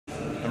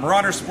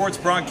Marauder Sports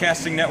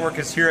Broadcasting Network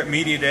is here at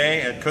Media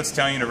Day at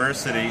Kutztown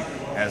University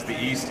as the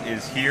East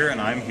is here and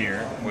I'm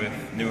here with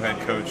new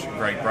head coach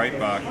Greg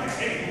Breitbach.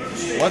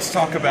 Let's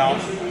talk about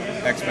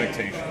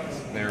expectations.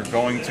 They're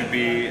going to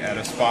be at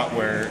a spot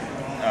where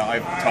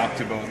I've talked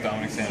to both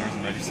Dominic Sanders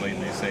and Reggie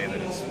Slayton. They say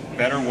that it's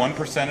better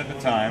 1% at a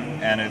time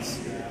and it's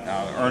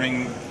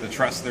earning the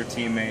trust of their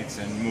teammates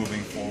and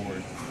moving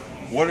forward.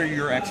 What are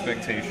your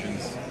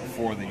expectations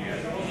for the year?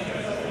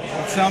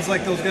 Well, it sounds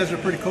like those guys are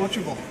pretty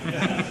coachable.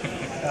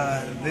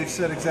 They've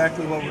said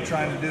exactly what we're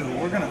trying to do.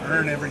 We're going to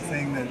earn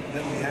everything that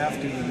we have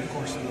to in the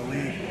course of the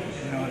league.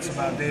 You know, it's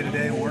about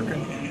day-to-day working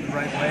the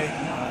right way,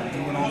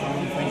 doing all the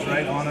little things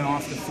right on and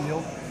off the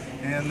field,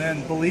 and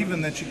then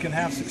believing that you can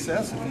have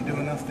success if you do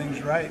enough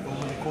things right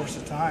over the course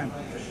of time.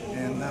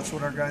 And that's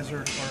what our guys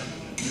are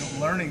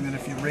learning, that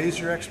if you raise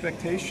your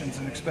expectations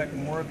and expect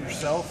more of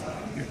yourself,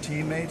 your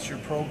teammates, your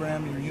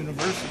program, your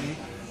university,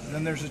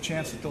 then there's a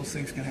chance that those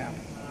things can happen.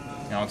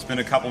 Now, it's been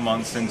a couple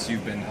months since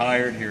you've been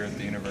hired here at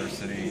the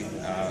university.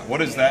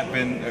 What has that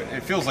been?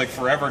 It feels like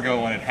forever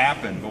ago when it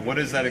happened, but what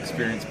has that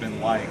experience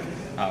been like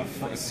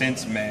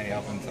since May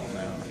up until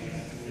now?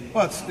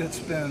 Well, it's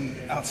been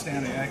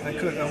outstanding.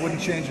 I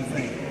wouldn't change a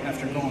thing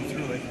after going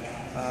through it.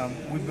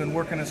 We've been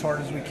working as hard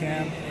as we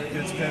can.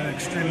 It's been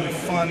extremely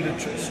fun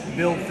to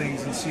build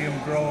things and see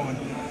them grow,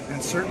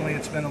 and certainly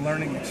it's been a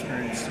learning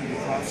experience through the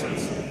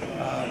process,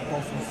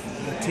 both with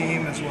the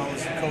team as well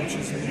as the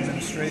coaches and the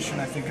administration.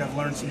 I think I've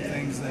learned some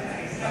things that,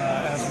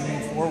 as we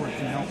move forward,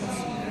 can help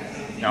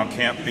us. Now,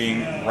 camp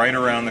being right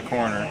around the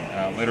corner,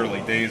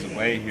 literally days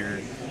away here,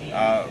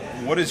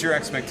 what is your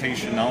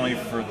expectation not only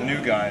for the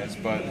new guys,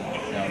 but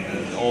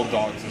the old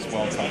dogs as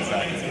well coming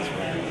back into this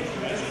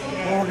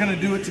program? Well, we're going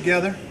to do it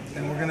together,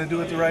 and we're going to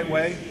do it the right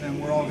way, and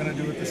we're all going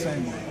to do it the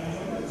same way.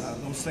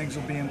 Those things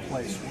will be in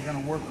place. We're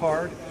going to work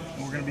hard,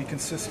 and we're going to be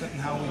consistent in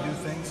how we do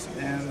things,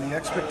 and the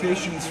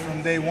expectations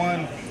from day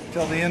one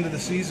till the end of the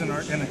season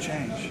aren't going to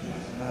change.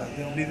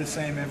 They'll be the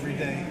same every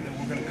day, that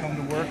we're going to come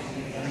to work,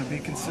 we're going to be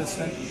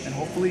consistent, and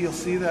hopefully you'll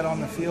see that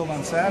on the field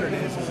on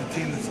Saturdays as a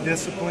team that's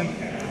disciplined,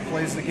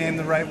 plays the game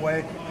the right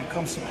way, and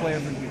comes to play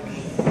every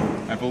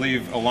week. I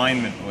believe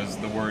alignment was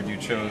the word you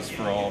chose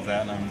for all of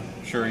that, and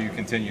I'm sure you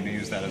continue to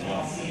use that as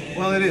well.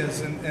 Well, it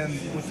is, and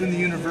within the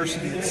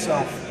university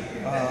itself,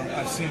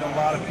 I've seen a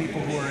lot of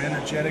people who are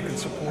energetic and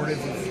supportive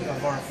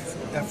of our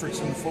efforts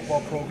in the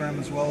football program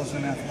as well as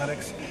in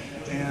athletics.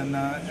 And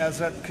as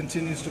that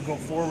continues to go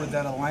forward,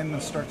 that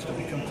alignment starts to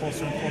become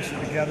closer and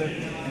closer together,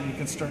 and you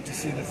can start to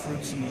see the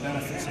fruits and the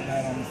benefits of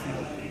that on the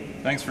field.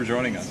 Thanks for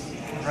joining us.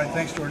 All right,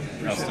 thanks, Jordan.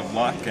 Appreciate it. Best of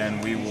luck,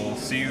 and we will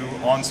see you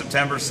on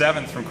September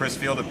 7th from Chris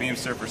Field at Beam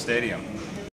Surfer Stadium.